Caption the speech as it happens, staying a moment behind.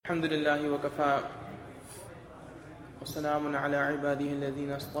الحمد لله وكفى وسلام على عباده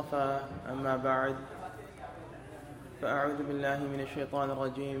الذين اصطفى أما بعد فأعوذ بالله من الشيطان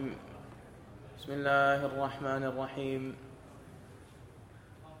الرجيم بسم الله الرحمن الرحيم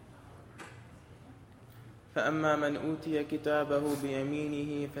فأما من أوتي كتابه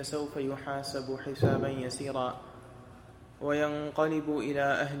بيمينه فسوف يحاسب حسابا يسيرا وينقلب إلى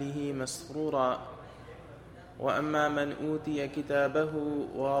أهله مسرورا وأما من أوتي كتابه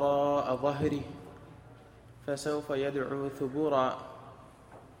وراء ظهره فسوف يدعو ثبورا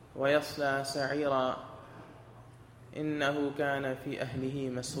ويصلى سعيرا إنه كان في أهله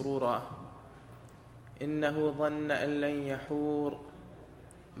مسرورا إنه ظن أن لن يحور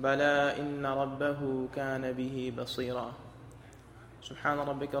بلى إن ربه كان به بصيرا سبحان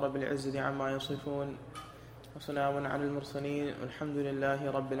ربك رب العزة عما يصفون وسلام على المرسلين والحمد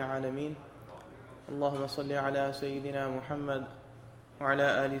لله رب العالمين اللهم صل على سيدنا محمد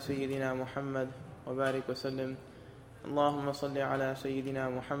وعلى آل سيدنا محمد وبارك وسلم اللهم صل على سيدنا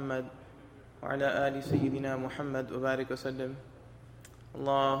محمد وعلى آل سيدنا محمد وبارك وسلم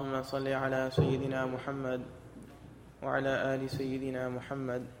اللهم صل على سيدنا محمد وعلى آل سيدنا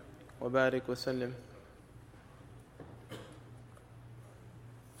محمد وبارك وسلم.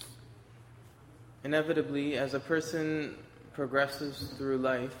 Inevitably, as a person progresses through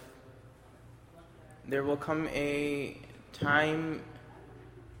life, there will come a time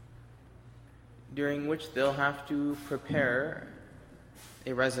during which they'll have to prepare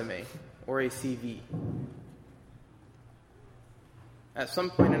a resume or a CV. At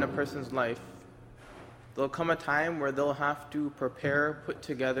some point in a person's life, there'll come a time where they'll have to put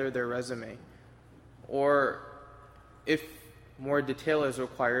together their resume, or if more detail is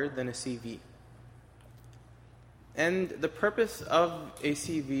required, then a CV. And the purpose of a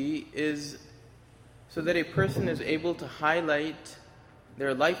CV is so that a person is able to highlight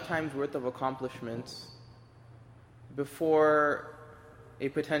their lifetime's worth of accomplishments before a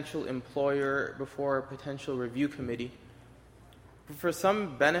potential employer, before a potential review committee. For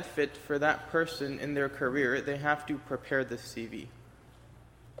some benefit for that person in their career, they have to prepare the CV.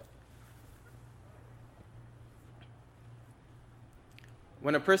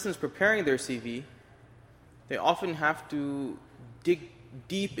 When a person is preparing their CV, they often have to dig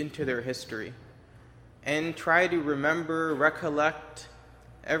deep into their history and try to remember, recollect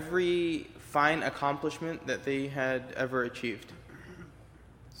every fine accomplishment that they had ever achieved.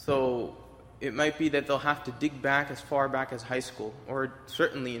 So it might be that they'll have to dig back as far back as high school, or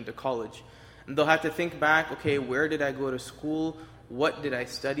certainly into college. And they'll have to think back, okay, where did I go to school? What did I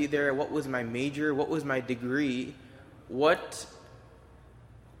study there? What was my major? What was my degree? What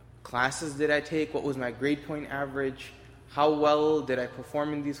classes did I take? What was my grade point average? How well did I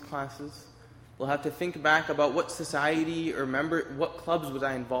perform in these classes? We'll have to think back about what society or what clubs was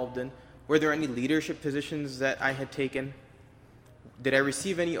I involved in. Were there any leadership positions that I had taken? Did I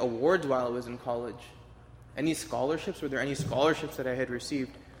receive any awards while I was in college? Any scholarships? Were there any scholarships that I had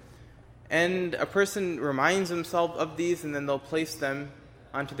received? And a person reminds himself of these, and then they'll place them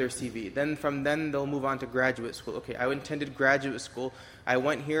onto their CV. Then they'll move on to graduate school. Okay, I attended graduate school. I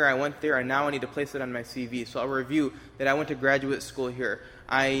went here, I went there, and now I need to place it on my CV. So I'll review that I went to graduate school here.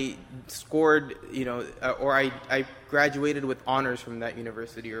 I scored, or I graduated with honors from that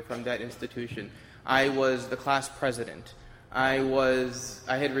university or from that institution. I was the class president. I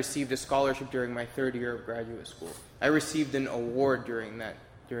had received a scholarship during my third year of graduate school. I received an award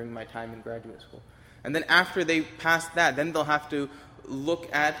during my time in graduate school. And then after they pass that, then they'll have to look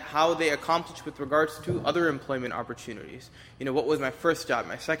at how they accomplished with regards to other employment opportunities. What was my first job,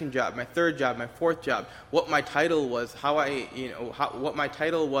 my second job, my third job, my fourth job, what my title was, what my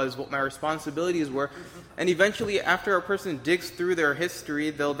title was, what my responsibilities were. And eventually, after a person digs through their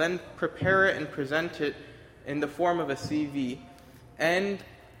history, they'll then prepare it and present it in the form of a CV. And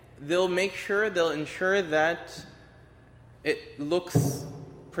they'll ensure that it looks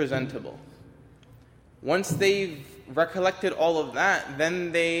presentable. Once they've recollected all of that,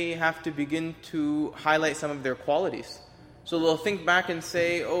 then they have to begin to highlight some of their qualities. So they'll think back and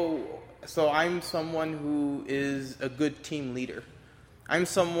say, so I'm someone who is a good team leader. I'm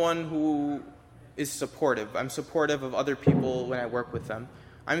someone who is supportive. I'm supportive of other people when I work with them.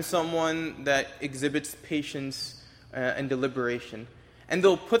 I'm someone that exhibits patience and deliberation. And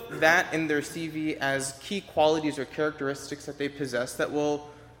they'll put that in their CV as key qualities or characteristics that they possess that will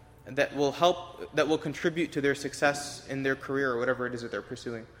contribute to their success in their career or whatever it is that they're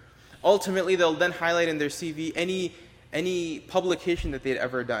pursuing. Ultimately, they'll then highlight in their CV any publication that they'd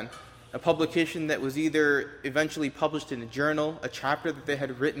ever done. A publication that was either eventually published in a journal, a chapter that they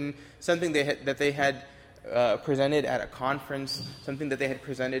had written, something that they had presented at a conference, something that they had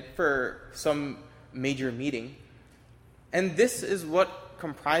presented for some major meeting. And this is what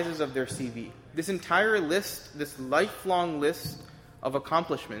comprises of their CV. This entire list, this lifelong list of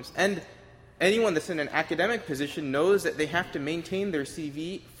accomplishments. And anyone that's in an academic position knows that they have to maintain their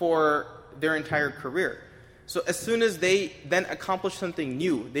CV for their entire career. So as soon as they then accomplish something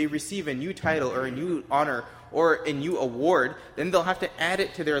new, they receive a new title or a new honor or a new award, then they'll have to add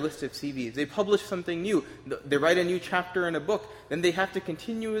it to their list of CVs. They publish something new, they write a new chapter in a book, then they have to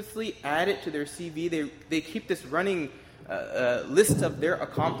continuously add it to their CV. They keep this running list of their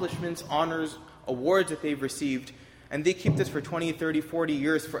accomplishments, honors, awards that they've received, and they keep this for 20, 30, 40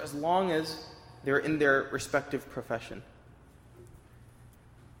 years, for as long as they're in their respective profession.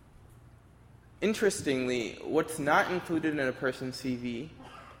 Interestingly, what's not included in a person's CV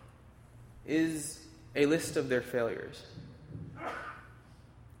is a list of their failures.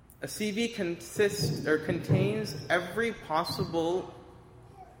 A CV contains every possible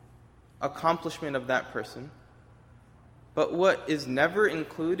accomplishment of that person, but what is never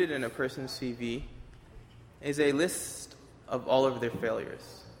included in a person's CV is a list of all of their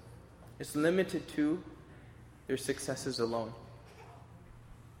failures. It's limited to their successes alone.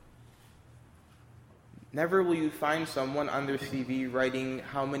 Never will you find someone on their CV writing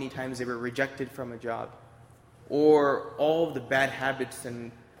how many times they were rejected from a job, or all of the bad habits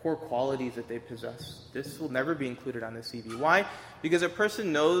and poor qualities that they possess. This will never be included on the CV. Why? Because a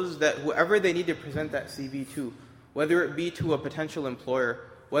person knows that whoever they need to present that CV to, whether it be to a potential employer,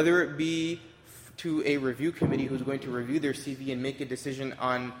 whether it be to a review committee who's going to review their CV and make a decision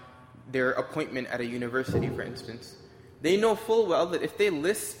on their appointment at a university, for instance, they know full well that if they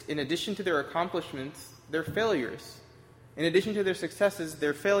list, in addition to their accomplishments, their failures, in addition to their successes,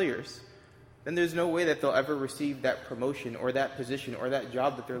 their failures, then there's no way that they'll ever receive that promotion or that position or that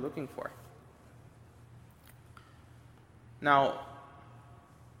job that they're looking for. Now,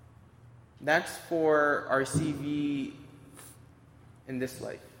 that's for our CV in this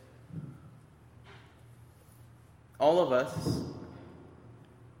life. All of us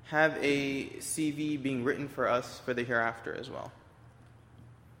have a CV being written for us for the hereafter as well.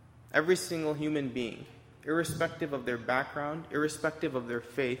 Every single human being, irrespective of their background, irrespective of their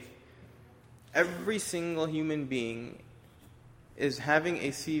faith, every single human being is having a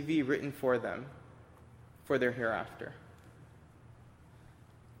CV written for them for their hereafter.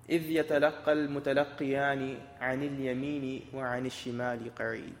 إِذْ يَتَلَقَّى الْمُتَلَقِّيَانِ عَنِ الْيَمِينِ وَعَنِ الشِّمَالِ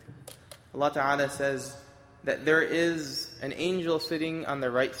قَعِيدٌ. Allah Ta'ala says that there is an angel sitting on the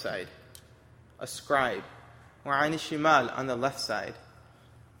right side, a scribe, وَعَنِ الشِّمَالِ, on the left side.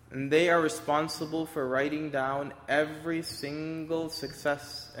 And they are responsible for writing down every single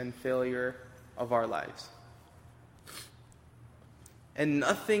success and failure of our lives. And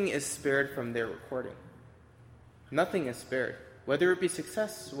nothing is spared from their recording. Nothing is spared. Whether it be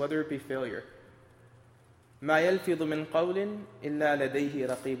success, whether it be failure. مَا يَلْفِظُ مِنْ قَوْلٍ إِلَّا لَدَيْهِ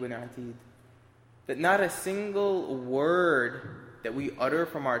رَقِيبٌ عَتِيدٌ. That not a single word that we utter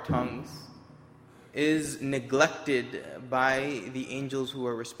from our tongues is neglected by the angels who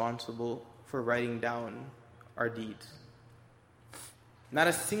are responsible for writing down our deeds. Not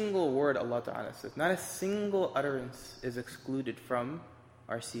a single word, Allah Ta'ala says, not a single utterance is excluded from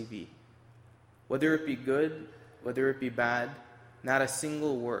our CV. Whether it be good, whether it be bad, not a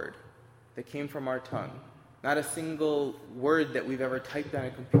single word that came from our tongue, not a single word that we've ever typed on a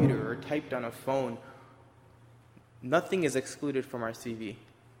computer or typed on a phone, nothing is excluded from our CV.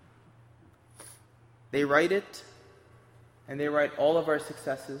 They write it, and they write all of our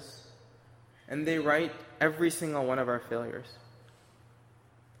successes, and they write every single one of our failures.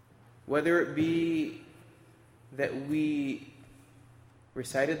 Whether it be that we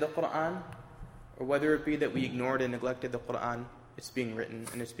recited the Quran, or whether it be that we ignored and neglected the Quran, it's being written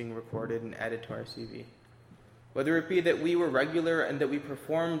and it's being recorded and added to our CV. Whether it be that we were regular and that we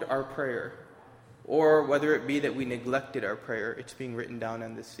performed our prayer, or whether it be that we neglected our prayer, it's being written down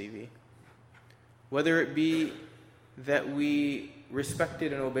on this CV. Whether it be that we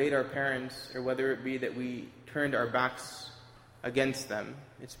respected and obeyed our parents, or whether it be that we turned our backs against them,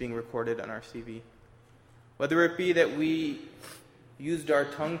 it's being recorded on our CV. Whether it be that we used our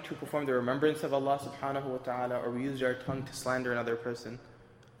tongue to perform the remembrance of Allah subhanahu wa ta'ala, or we used our tongue to slander another person,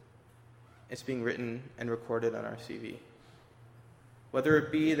 it's being written and recorded on our CV. Whether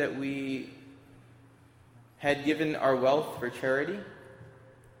it be that we had given our wealth for charity,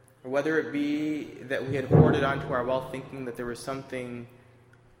 or whether it be that we had hoarded onto our wealth thinking that there was something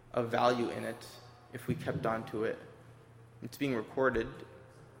of value in it if we kept onto it, it's being recorded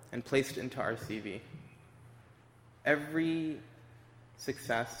and placed into our CV. Every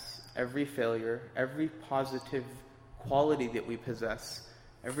success, every failure, every positive quality that we possess,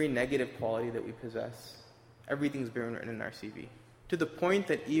 every negative quality that we possess, everything's been written in our CV. To the point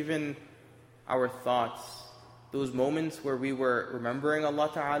that even our thoughts, those moments where we were remembering Allah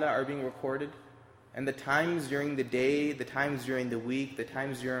Ta'ala are being recorded, and the times during the day, the times during the week, the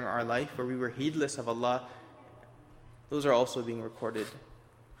times during our life where we were heedless of Allah, those are also being recorded,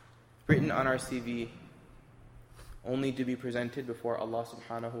 written on our CV, only to be presented before Allah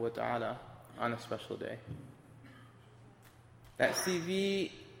Subhanahu wa Ta'ala on a special day. That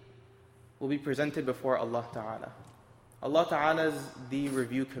CV will be presented before Allah Ta'ala. Allah Ta'ala is the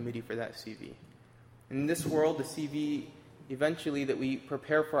review committee for that CV. In this world, the CV eventually that we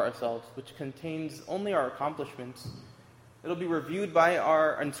prepare for ourselves, which contains only our accomplishments, it'll be reviewed by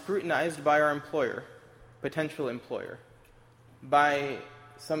and scrutinized by our employer, potential employer, by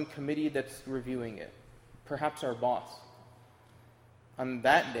some committee that's reviewing it, perhaps our boss. On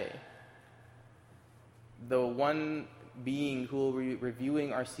that day, the one being who will be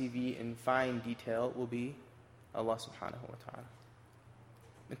reviewing our CV in fine detail will be Allah Subhanahu wa Ta'ala.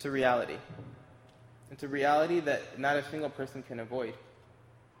 It's a reality. It's a reality that not a single person can avoid.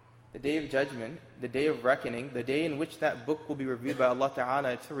 The day of judgment, the day of reckoning, the day in which that book will be reviewed by Allah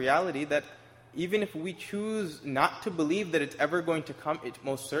Ta'ala, it's a reality that even if we choose not to believe that it's ever going to come, it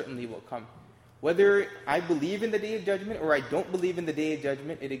most certainly will come. Whether I believe in the day of judgment or I don't believe in the day of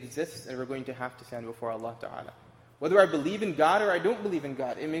judgment, it exists and we're going to have to stand before Allah Ta'ala. Whether I believe in God or I don't believe in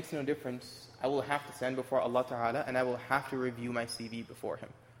God, it makes no difference. I will have to stand before Allah Ta'ala and I will have to review my CV before Him.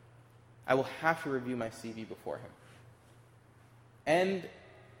 I will have to review my CV before Him. And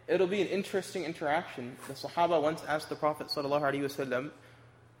it'll be an interesting interaction. The Sahaba once asked the Prophet ﷺ,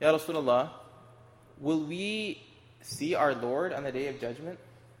 Ya Rasulullah, will we see our Lord on the Day of Judgment?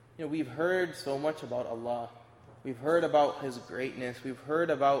 We've heard so much about Allah. We've heard about His greatness. We've heard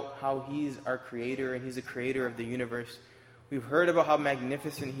about how He's our creator and He's the creator of the universe. We've heard about how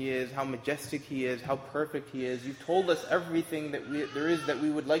magnificent He is, how majestic He is, how perfect He is. You've told us everything that there is that we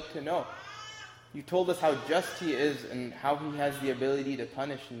would like to know. You told us how just He is and how He has the ability to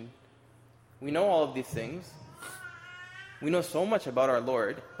punish. And we know all of these things. We know so much about our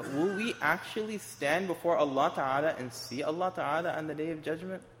Lord. But will we actually stand before Allah Ta'ala and see Allah Ta'ala on the Day of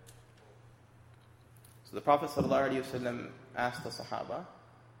Judgment? So the Prophet ﷺ asked the Sahaba,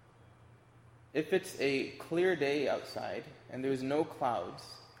 if it's a clear day outside and there's no clouds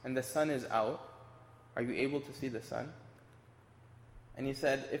and the sun is out, are you able to see the sun? And he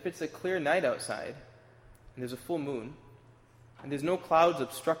said, if it's a clear night outside and there's a full moon and there's no clouds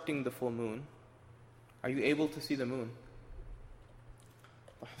obstructing the full moon, are you able to see the moon?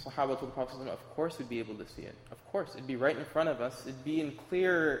 The Sahaba told the Prophet, of course we'd be able to see it. Of course, it'd be right in front of us. It'd be in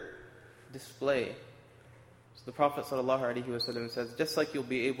clear display. So the Prophet ﷺ says, just like you'll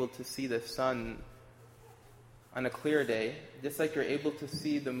be able to see the sun on a clear day, just like you're able to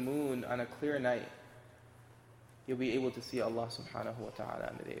see the moon on a clear night, you'll be able to see Allah Subhanahu wa Ta'ala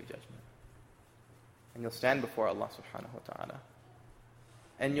on the Day of Judgment. And you'll stand before Allah Subhanahu wa Ta'ala.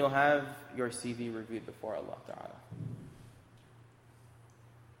 And you'll have your CV reviewed before Allah Ta'ala.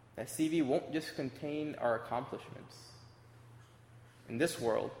 That CV won't just contain our accomplishments. In this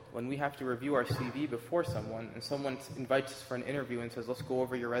world, when we have to review our CV before someone, and someone invites us for an interview and says, let's go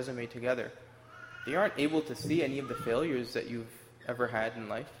over your resume together, they aren't able to see any of the failures that you've ever had in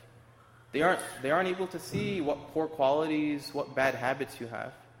life. They aren't able to see what poor qualities, what bad habits you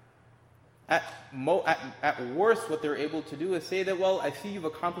have. At worst, what they're able to do is say that, well, I see you've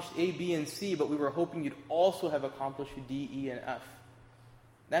accomplished A, B, and C, but we were hoping you'd also have accomplished D, E, and F.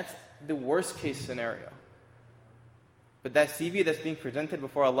 That's the worst case scenario. But that CV that's being presented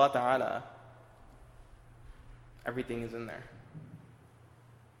before Allah Ta'ala, everything is in there.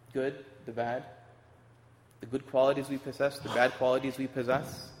 Good, the bad, the good qualities we possess, the bad qualities we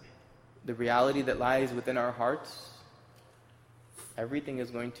possess, the reality that lies within our hearts, everything is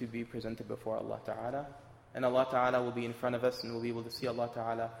going to be presented before Allah Ta'ala. And Allah Ta'ala will be in front of us and we'll be able to see Allah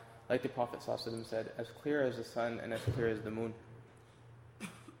Ta'ala, like the Prophet ﷺ said, as clear as the sun and as clear as the moon.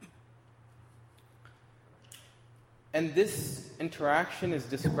 And this interaction is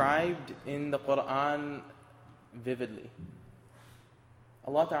described in the Quran vividly.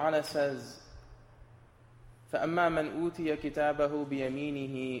 Allah Ta'ala says, فَأَمَّا مَنْ أُوتِيَ كِتَابَهُ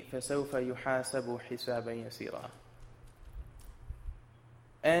بِيَمِينِهِ فَسَوْفَ يُحَاسَبُ حِسَابًا يَسِيرًا.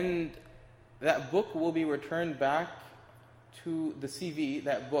 And that book will be returned back to the CV,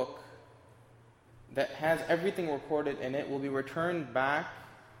 that book that has everything recorded in it, will be returned back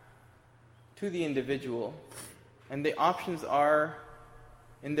to the individual. And the options are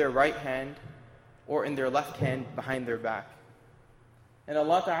in their right hand or in their left hand behind their back. And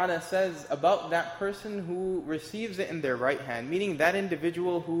Allah Ta'ala says about that person who receives it in their right hand, meaning that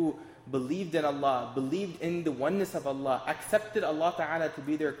individual who believed in Allah, believed in the oneness of Allah, accepted Allah Ta'ala to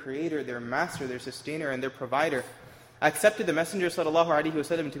be their creator, their master, their sustainer, and their provider, accepted the Messenger Sallallahu Alaihi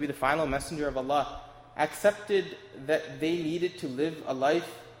Wasallam to be the final messenger of Allah, accepted that they needed to live a life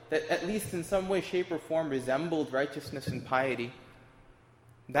that at least in some way, shape, or form resembled righteousness and piety,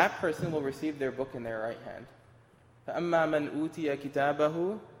 that person will receive their book in their right hand. فَأَمَّا مَنْ أُوتِيَ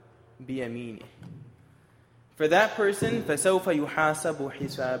كِتَابَهُ بِيَمِينِهِ. For that person, فَسَوْفَ يُحَاسَبُ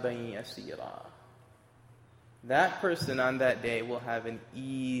حِسَابًا يَسِيرًا. That person on that day will have an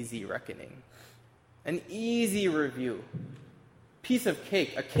easy reckoning, an easy review. Piece of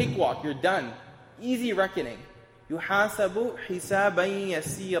cake, a cakewalk, you're done. Easy reckoning. يُحَاسَبُ حِسَابًا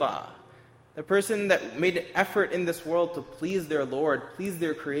يَسِيرًا. The person that made an effort in this world to please their Lord, please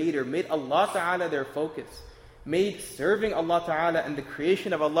their Creator, made Allah Ta'ala their focus, made serving Allah Ta'ala and the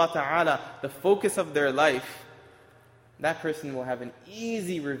creation of Allah Ta'ala the focus of their life, that person will have an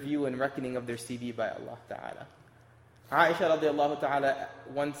easy review and reckoning of their CV by Allah Ta'ala. Aisha radiallahu ta'ala,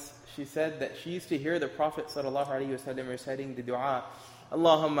 once she said that she used to hear the Prophet sallallahu alaihi wasallam reciting the dua,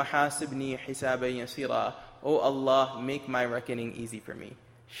 Allahumma hasibni hisaban yasira. Oh Allah, make my reckoning easy for me.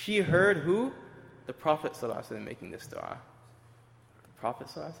 She heard who? The Prophet sallallahu alaihi wasallam making this dua. The Prophet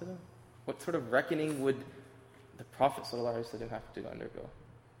sallallahu alaihi wasallam? What sort of reckoning would the Prophet ﷺ have to undergo?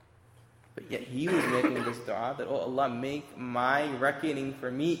 But yet he was making this dua that, oh Allah, make my reckoning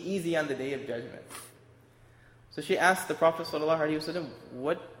for me easy on the Day of Judgment. So she asked the Prophet ﷺ,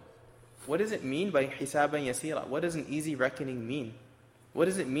 what does it mean by hisaban yasira? What does an easy reckoning mean? What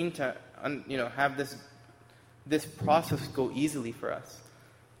does it mean to have this process go easily for us?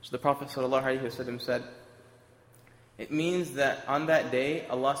 So the Prophet ﷺ said, it means that on that day,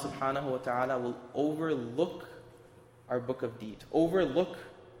 Allah subhanahu wa ta'ala will overlook our book of deeds, overlook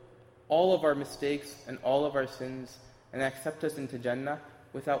all of our mistakes and all of our sins, and accept us into Jannah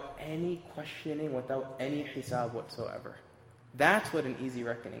without any questioning, without any hisab whatsoever. That's what an easy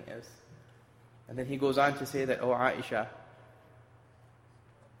reckoning is. And then he goes on to say that, oh Aisha,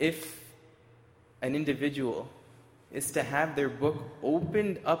 if an individual is to have their book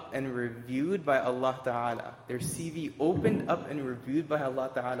opened up and reviewed by Allah Ta'ala, their CV opened up and reviewed by Allah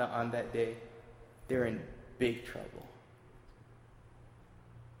Ta'ala on that day, they're in big trouble.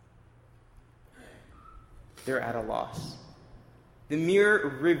 They're at a loss. The mere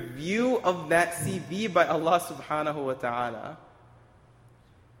review of that CV by Allah Subhanahu wa Ta'ala,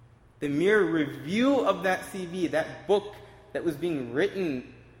 the mere review of that CV, that book that was being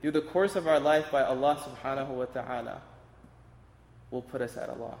written through the course of our life by Allah Subhanahu wa Ta'ala, will put us at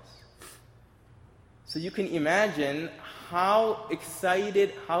a loss. So you can imagine how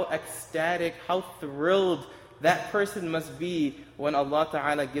excited, how ecstatic, how thrilled that person must be when Allah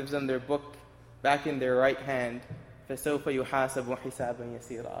Ta'ala gives them their book back in their right hand, فَسَوْفَ يُحَاسَبُ حِسَابًا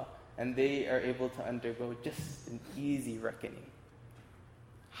يَسِيرًا, and they are able to undergo just an easy reckoning.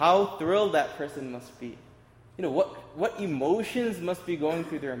 How thrilled that person must be. What emotions must be going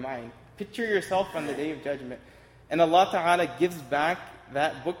through their mind. Picture yourself on the Day of Judgment, and Allah Ta'ala gives back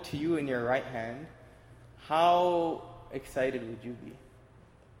that book to you in your right hand. How excited would you be?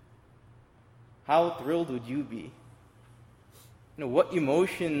 How thrilled would you be? What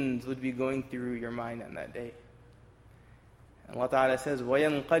emotions would be going through your mind on that day? Allah Ta'ala says,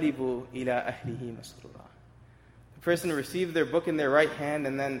 وَيَنْقَلِبُ إِلَىٰ أَهْلِهِ مَسْرُورًا. The person receives their book in their right hand,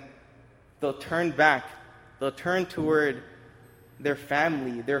 and then they'll turn back. They'll turn toward their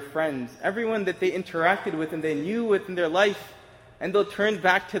family, their friends, everyone that they interacted with and they knew within their life, and they'll turn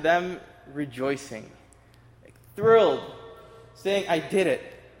back to them rejoicing, thrilled, saying, I did it.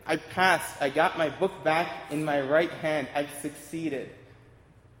 I passed. I got my book back in my right hand. I've succeeded.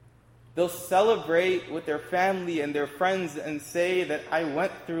 They'll celebrate with their family and their friends and say that I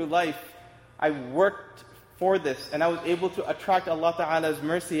went through life. I worked for this and I was able to attract Allah Ta'ala's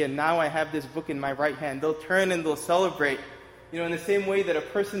mercy, and now I have this book in my right hand. They'll turn and they'll celebrate. In the same way that a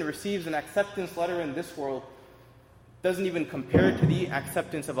person receives an acceptance letter in this world doesn't even compare to the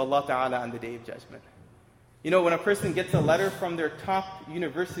acceptance of Allah Ta'ala on the Day of Judgment. When a person gets a letter from their top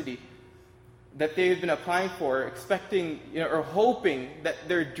university that they've been applying for, expecting, or hoping that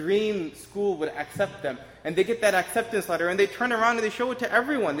their dream school would accept them, and they get that acceptance letter, and they turn around and they show it to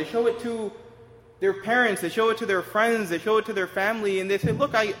everyone. They show it to their parents, they show it to their friends, they show it to their family, and they say,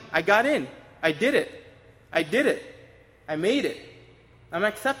 look, I got in. I did it. I did it. I made it. I'm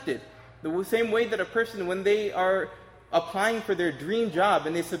accepted. The same way that a person, when they are applying for their dream job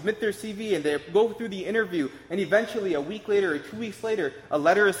and they submit their CV and they go through the interview, and eventually a week later or 2 weeks later a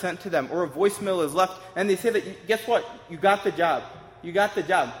letter is sent to them or a voicemail is left and they say that, guess what, you got the job. You got the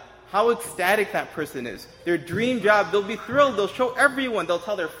job. How ecstatic that person is. Their dream job, they'll be thrilled. They'll show everyone. They'll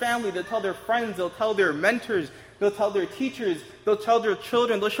tell their family. They'll tell their friends. They'll tell their mentors. They'll tell their teachers. They'll tell their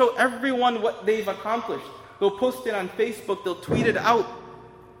children. They'll show everyone what they've accomplished. They'll post it on Facebook. They'll tweet it out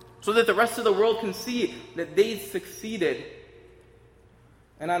so that the rest of the world can see that they succeeded.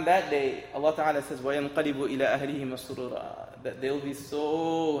 And on that day, Allah Ta'ala says, وَيَنْقَلِبُ إِلَىٰ أَهْلِهِ مَسْرُورًا, that they'll be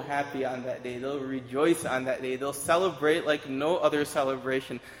so happy on that day. They'll rejoice on that day. They'll celebrate like no other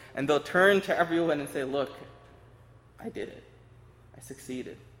celebration. And they'll turn to everyone and say, look, I did it. I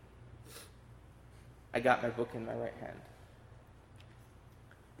succeeded. I got my book in my right hand.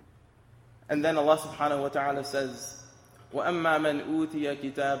 And then Allah Subhanahu wa Ta'ala says, وَأَمَّا مَنْ أُوتِيَ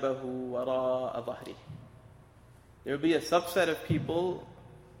كِتَابَهُ وَرَاءَ ظَهْرِهِ. There will be a subset of people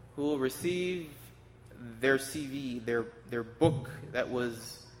who will receive their CV, their book that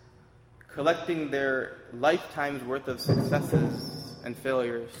was collecting their lifetime's worth of successes and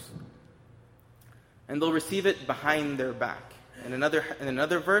failures. And they'll receive it behind their back. In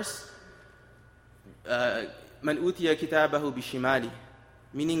another verse, مَنْ أُوتِيَ كِتَابَهُ بِشِمَالِهِ,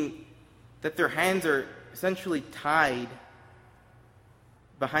 meaning that their hands are essentially tied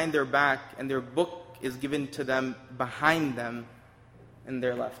behind their back and their book is given to them behind them in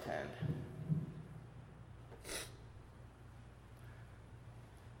their left hand.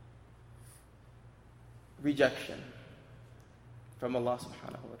 Rejection from Allah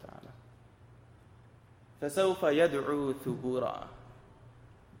Subhanahu wa Ta'ala. فَسَوْفَ يَدْعُو ثُبُورًا.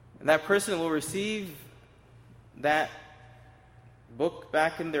 And that person will receive that book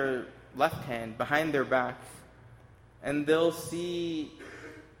back in their left hand, behind their back, and they'll see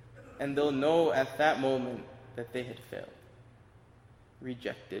and they'll know at that moment that they had failed,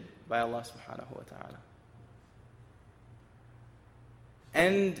 rejected by Allah Subhanahu wa Ta'ala.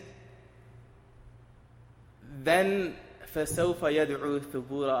 And then فَسَوْفَ يَدْعُو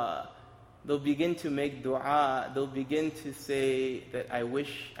ثُبُورًا, they'll begin to make dua, they'll begin to say that I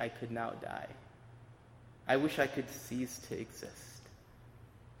wish I could now die. I wish I could cease to exist.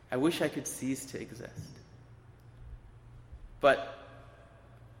 I wish I could cease to exist. But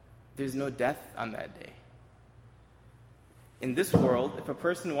there's no death on that day. In this world, if a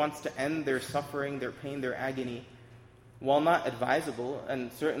person wants to end their suffering, their pain, their agony, while not advisable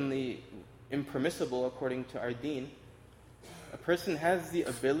and certainly impermissible according to our deen, a person has the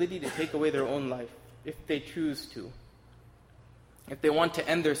ability to take away their own life if they choose to. If they want to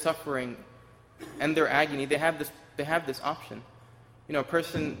end their suffering, end their agony, they have this option. You know, a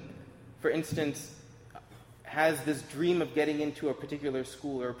person, for instance, has this dream of getting into a particular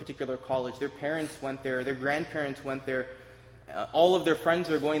school or a particular college. Their parents went there, their grandparents went there, all of their friends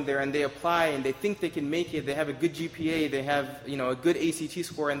are going there, and they apply and they think they can make it. They have a good GPA, they have a good ACT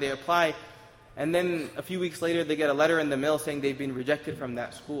score, and they apply. And then a few weeks later, they get a letter in the mail saying they've been rejected from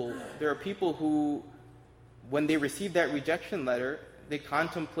that school. There are people who, when they receive that rejection letter, they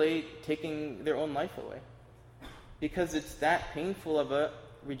contemplate taking their own life away because it's that painful of a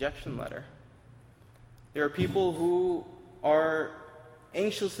rejection letter. There are people who are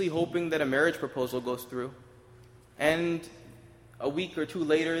anxiously hoping that a marriage proposal goes through, and a week or two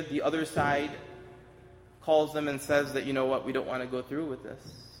later, the other side calls them and says that, you know what, we don't want to go through with this.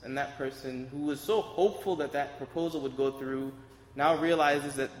 And that person who was so hopeful that that proposal would go through now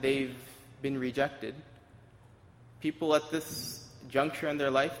realizes that they've been rejected. People at this juncture in their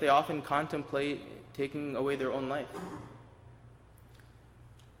life, they often contemplate taking away their own life.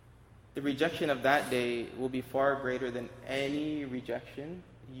 The rejection of that day will be far greater than any rejection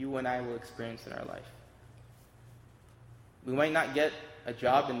you and I will experience in our life. We might not get a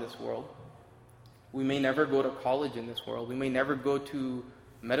job in this world. We may never go to college in this world. We may never go to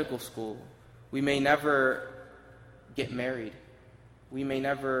medical school. We may never get married. We may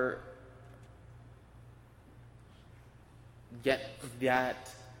never get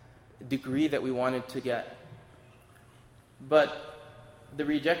that degree that we wanted to get. But the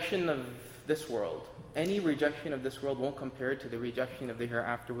rejection of this world, any rejection of this world won't compare to the rejection of the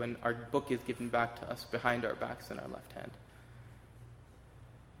hereafter when our book is given back to us behind our backs in our left hand.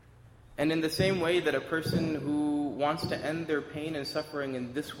 And in the same way that a person who wants to end their pain and suffering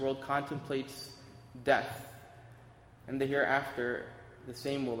in this world contemplates death, and the hereafter, the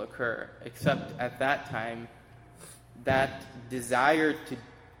same will occur, except at that time, that desire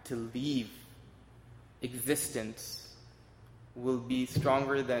to leave existence will be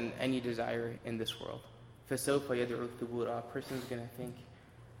stronger than any desire in this world. فَسَوْفَ يَدْعُو ثُبُورًا. A person's going to think,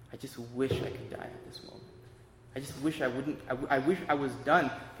 I just wish I could die at this moment. I just wish I wouldn't. I wish I was done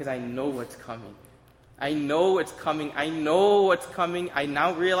because I know what's coming. I know it's coming. I know what's coming. I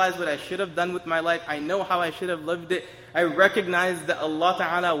now realize what I should have done with my life. I know how I should have lived it. I recognize that Allah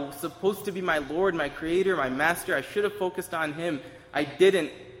Ta'ala was supposed to be my Lord, my Creator, my Master. I should have focused on Him. I didn't.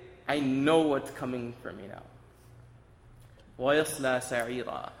 I know what's coming for me now. وَيَصْلَى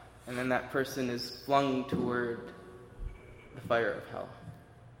سَعِيرًا. And then that person is flung toward the fire of hell.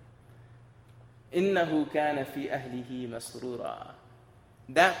 إِنَّهُ كَانَ فِي أَهْلِهِ مَسْرُورًا.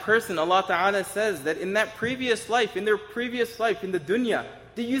 That person, Allah Ta'ala says that in that previous life, in their previous life, in the dunya,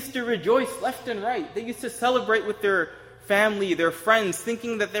 they used to rejoice left and right. They used to celebrate with their family, their friends,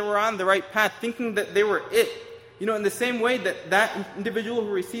 thinking that they were on the right path, thinking that they were it. You know, in the same way that that individual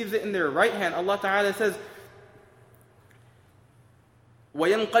who receives it in their right hand, Allah Ta'ala says,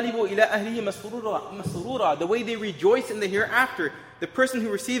 وَيَنْقَلِبُ إِلَىٰ أَهْلِهِ مَسْرُورًا. The way they rejoice in the hereafter, the person who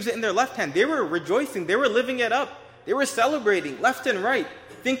receives it in their left hand, they were rejoicing, they were living it up. They were celebrating left and right,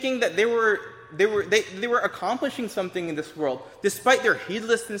 thinking that they were accomplishing something in this world, despite their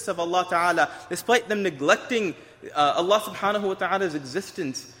heedlessness of Allah Ta'ala, despite them neglecting Allah Subhanahu wa Ta'ala's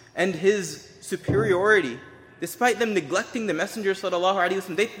existence and His superiority, despite them neglecting the Messenger Sallallahu Alaihi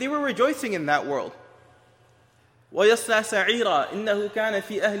Wasallam. They were rejoicing in that world. وَيَصْلَى سَعِيرًا إِنَّهُ كَانَ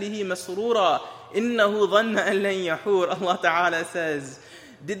فِي أَهْلِهِ مَسْرُورًا إِنَّهُ ظَنَّ أَن لَّن يَحُورَ. Allah Ta'ala says,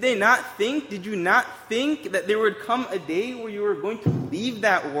 did you not think that there would come a day where you were going to leave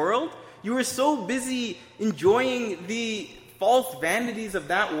that world? You were so busy enjoying the false vanities of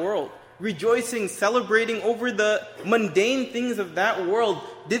that world, rejoicing, celebrating over the mundane things of that world.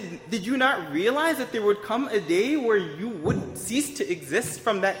 Did you not realize that there would come a day where you would cease to exist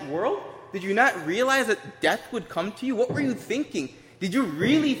from that world? Did you not realize that death would come to you? What were you thinking? Did you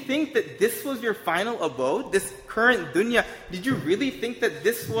really think that this was your final abode, this current dunya? Did you really think that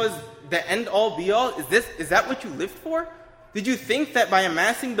this was the end-all, be-all? Is that what you lived for? Did you think that by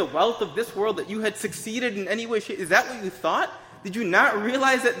amassing the wealth of this world that you had succeeded in any way, shape? Is that what you thought? Did you not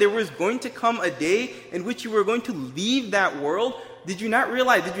realize that there was going to come a day in which you were going to leave that world? Did you not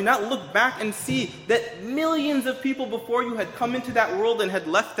realize, did you not look back and see that millions of people before you had come into that world and had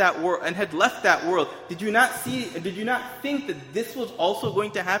left that world? Did you not think that this was also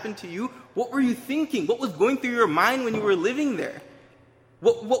going to happen to you? What were you thinking? What was going through your mind when you were living there?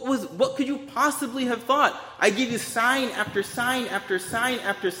 What could you possibly have thought? I gave you sign after sign after sign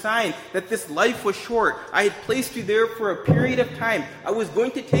after sign that this life was short. I had placed you there for a period of time. I was going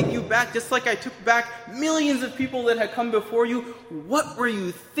to take you back just like I took back millions of people that had come before you. What were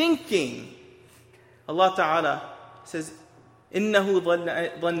you thinking? Allah Ta'ala says, إِنَّهُ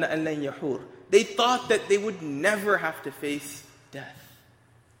ظَنَّ أَن لَّن يَحُورَ. They thought that they would never have to face death.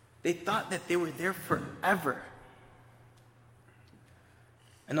 They thought that they were there forever.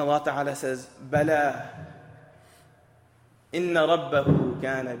 And Allah Ta'ala says, بَلَى إِنَّ رَبَّهُ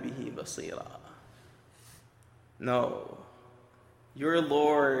كَانَ بِهِ بَصِيرًا. No, your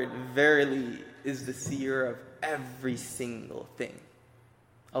Lord verily is the seer of every single thing.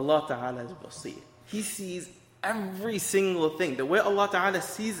 Allah Ta'ala is Basir. He sees every single thing. The way Allah Ta'ala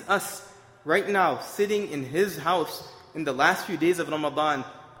sees us right now, sitting in His house in the last few days of Ramadan,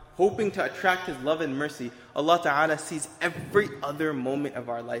 hoping to attract His love and mercy, Allah Ta'ala sees every other moment of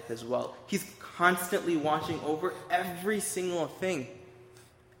our life as well. He's constantly watching over every single thing.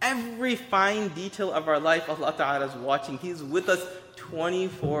 Every fine detail of our life, Allah Ta'ala is watching. He's with us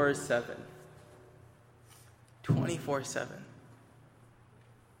 24/7. 24/7.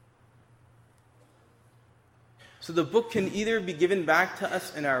 So the book can either be given back to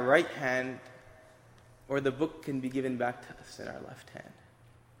us in our right hand, or the book can be given back to us in our left hand.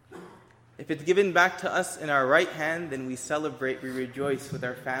 If it's given back to us in our right hand, then we celebrate, we rejoice with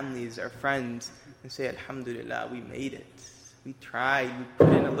our families, our friends, and say, Alhamdulillah, we made it. We tried, we put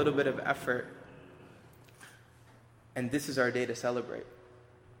in a little bit of effort. And this is our day to celebrate.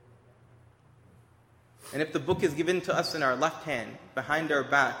 And if the book is given to us in our left hand, behind our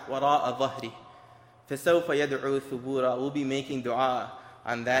back, وَرَاءَ ظَهْرِ فَسَوْفَ يَدْعُو ثُبُورًا, we'll be making dua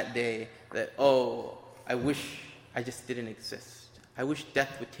on that day that, oh, I wish I just didn't exist. I wish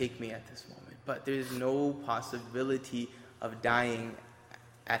death would take me at this moment. But there is no possibility of dying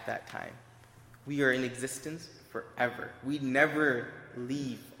at that time. We are in existence forever. We never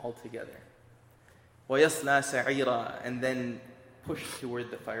leave altogether. وَيَصْلَى سَعِيرًا, and then push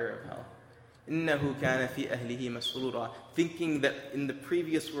toward the fire of hell. إِنَّهُ كَانَ فِي أَهْلِهِ مَسْرُورًا, thinking that in the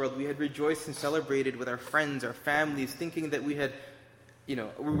previous world we had rejoiced and celebrated with our friends, our families, thinking that we had, we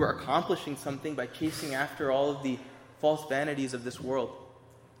were accomplishing something by chasing after all of the false vanities of this world.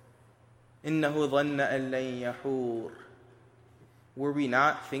 إِنَّهُ ظَنَّ أَن لَّن يَحُورَ. Were we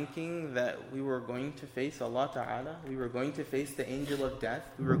not thinking that we were going to face Allah Ta'ala? We were going to face the angel of death.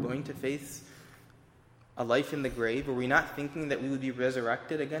 We were going to face a life in the grave? Were we not thinking that we would be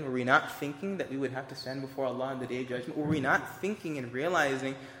resurrected again? Were we not thinking that we would have to stand before Allah on the Day of Judgment? Were we not thinking and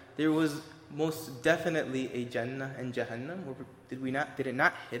realizing there was most definitely a Jannah and Jahannam? Did it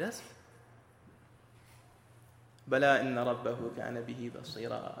not hit us? بَلَا إِنَّ رَبَّهُ كَانَ بِهِ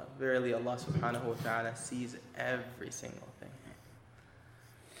بَصِيرًا. Verily Allah subhanahu wa ta'ala sees every single thing.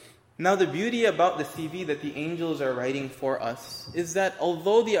 Now the beauty about the CV that the angels are writing for us is that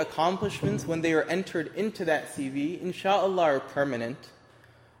although the accomplishments when they are entered into that CV, inshaAllah, are permanent,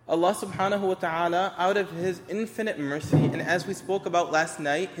 Allah subhanahu wa ta'ala, out of His infinite mercy, and as we spoke about last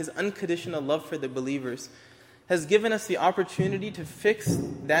night, His unconditional love for the believers, has given us the opportunity to fix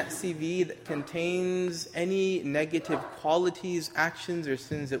that CV that contains any negative qualities, actions, or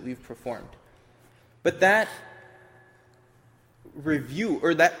sins that we've performed. But that review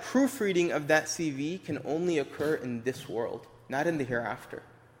or that proofreading of that CV can only occur in this world, not in the hereafter.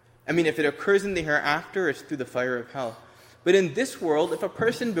 I mean, if it occurs in the hereafter, it's through the fire of hell. But in this world, if a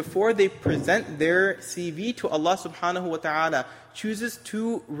person, before they present their CV to Allah subhanahu wa ta'ala, chooses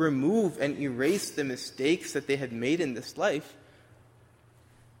to remove and erase the mistakes that they had made in this life,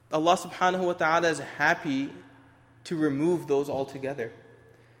 Allah subhanahu wa ta'ala is happy to remove those altogether.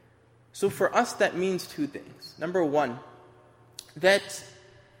 So for us, that means two things. Number one, that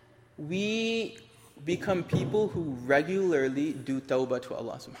we become people who regularly do tawbah to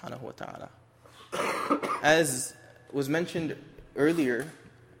Allah subhanahu wa ta'ala. As was mentioned earlier,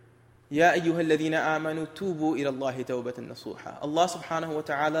 Ya ayyuha alladhina amanu tubu ila Allahi tawbatan nasuha. Allah subhanahu wa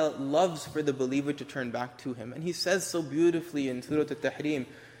ta'ala loves for the believer to turn back to Him. And He says so beautifully in Surah At-Tahrim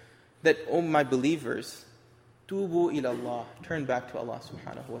that, O my believers, tubu ila Allah, turn back to Allah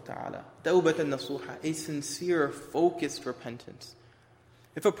subhanahu wa ta'ala. Tawbatan nasuha, a sincere, focused repentance.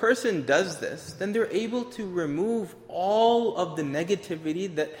 If a person does this, then they're able to remove all of the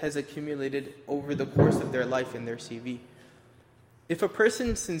negativity that has accumulated over the course of their life in their CV. If a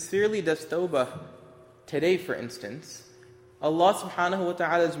person sincerely does tawbah today, for instance, Allah subhanahu wa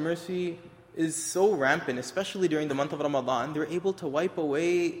ta'ala's mercy is so rampant, especially during the month of Ramadan, they're able to wipe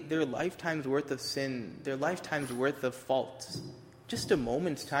away their lifetime's worth of sin, their lifetime's worth of faults. Just a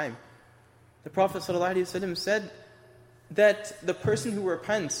moment's time. The Prophet ﷺ said that the person who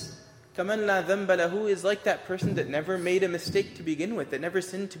repents, كَمَنْ لَا ذَنْبَ لَهُ, is like that person that never made a mistake to begin with, that never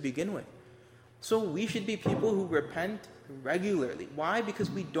sinned to begin with. So we should be people who repent regularly. Why? Because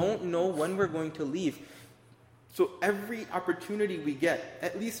we don't know when we're going to leave. So every opportunity we get,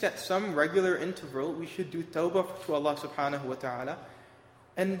 at least at some regular interval, we should do tawbah to Allah subhanahu wa ta'ala.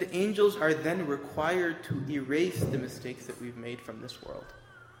 And the angels are then required to erase the mistakes that we've made from this world.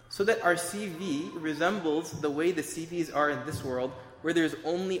 So that our CV resembles the way the CVs are in this world, where there's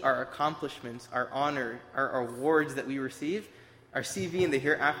only our accomplishments, our honor, our awards that we receive. Our CV in the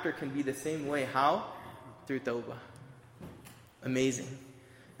hereafter can be the same way. How? Through tawbah. Amazing.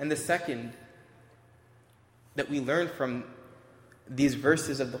 And the second that we learn from these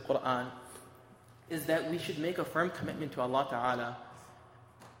verses of the Qur'an is that we should make a firm commitment to Allah Ta'ala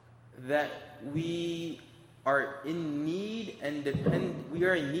that we are in need and we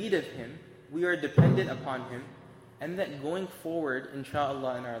are in need of Him, we are dependent upon Him, and that going forward,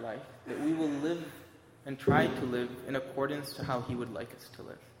 inshaAllah, in our life, that we will live and try to live in accordance to how He would like us to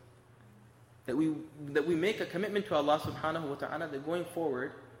live. That we make a commitment to Allah subhanahu wa ta'ala that going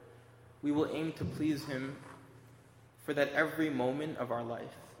forward, we will aim to please Him for that every moment of our life,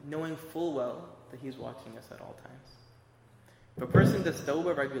 knowing full well that He's watching us at all times. If a person does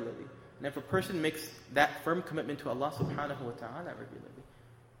tawbah regularly, and if a person makes that firm commitment to Allah subhanahu wa ta'ala regularly,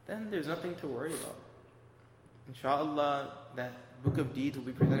 then there's nothing to worry about. Insha'Allah, that book of deeds will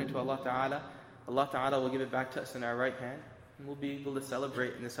be presented to Allah Ta'ala. Allah Ta'ala will give it back to us in our right hand, and we'll be able to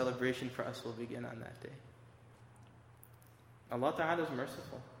celebrate, and the celebration for us will begin on that day. Allah Ta'ala is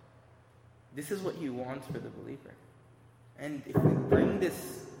merciful. This is what He wants for the believer. And if we bring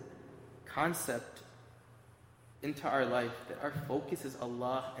this concept into our life, that our focus is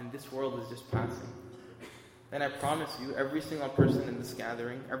Allah and this world is just passing, then I promise you, every single person in this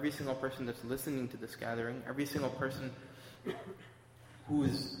gathering, every single person that's listening to this gathering, every single person who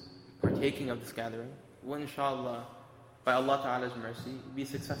is partaking of this gathering will, inshallah, by Allah Ta'ala's mercy, be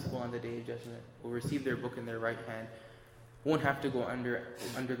successful on the Day of Judgment, will receive their book in their right hand, won't have to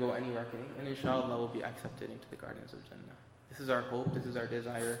undergo any reckoning, and inshallah will be accepted into the gardens of Jannah. This is our hope, this is our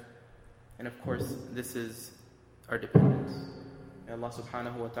desire, and of course, this is our dependence. May Allah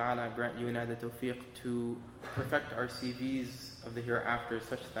subhanahu wa ta'ala grant you and I the tawfiq to perfect our CVs of the hereafter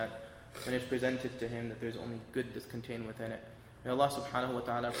such that when it's presented to Him that there's only good that's contained within it. May Allah subhanahu wa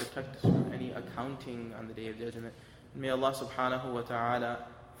ta'ala protect us from any accounting on the Day of Judgment. May Allah subhanahu wa ta'ala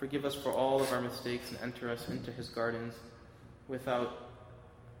forgive us for all of our mistakes and enter us into His gardens without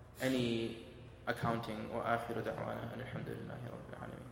any accounting. وآخر دعوانا أن الحمد لله رب العالمين.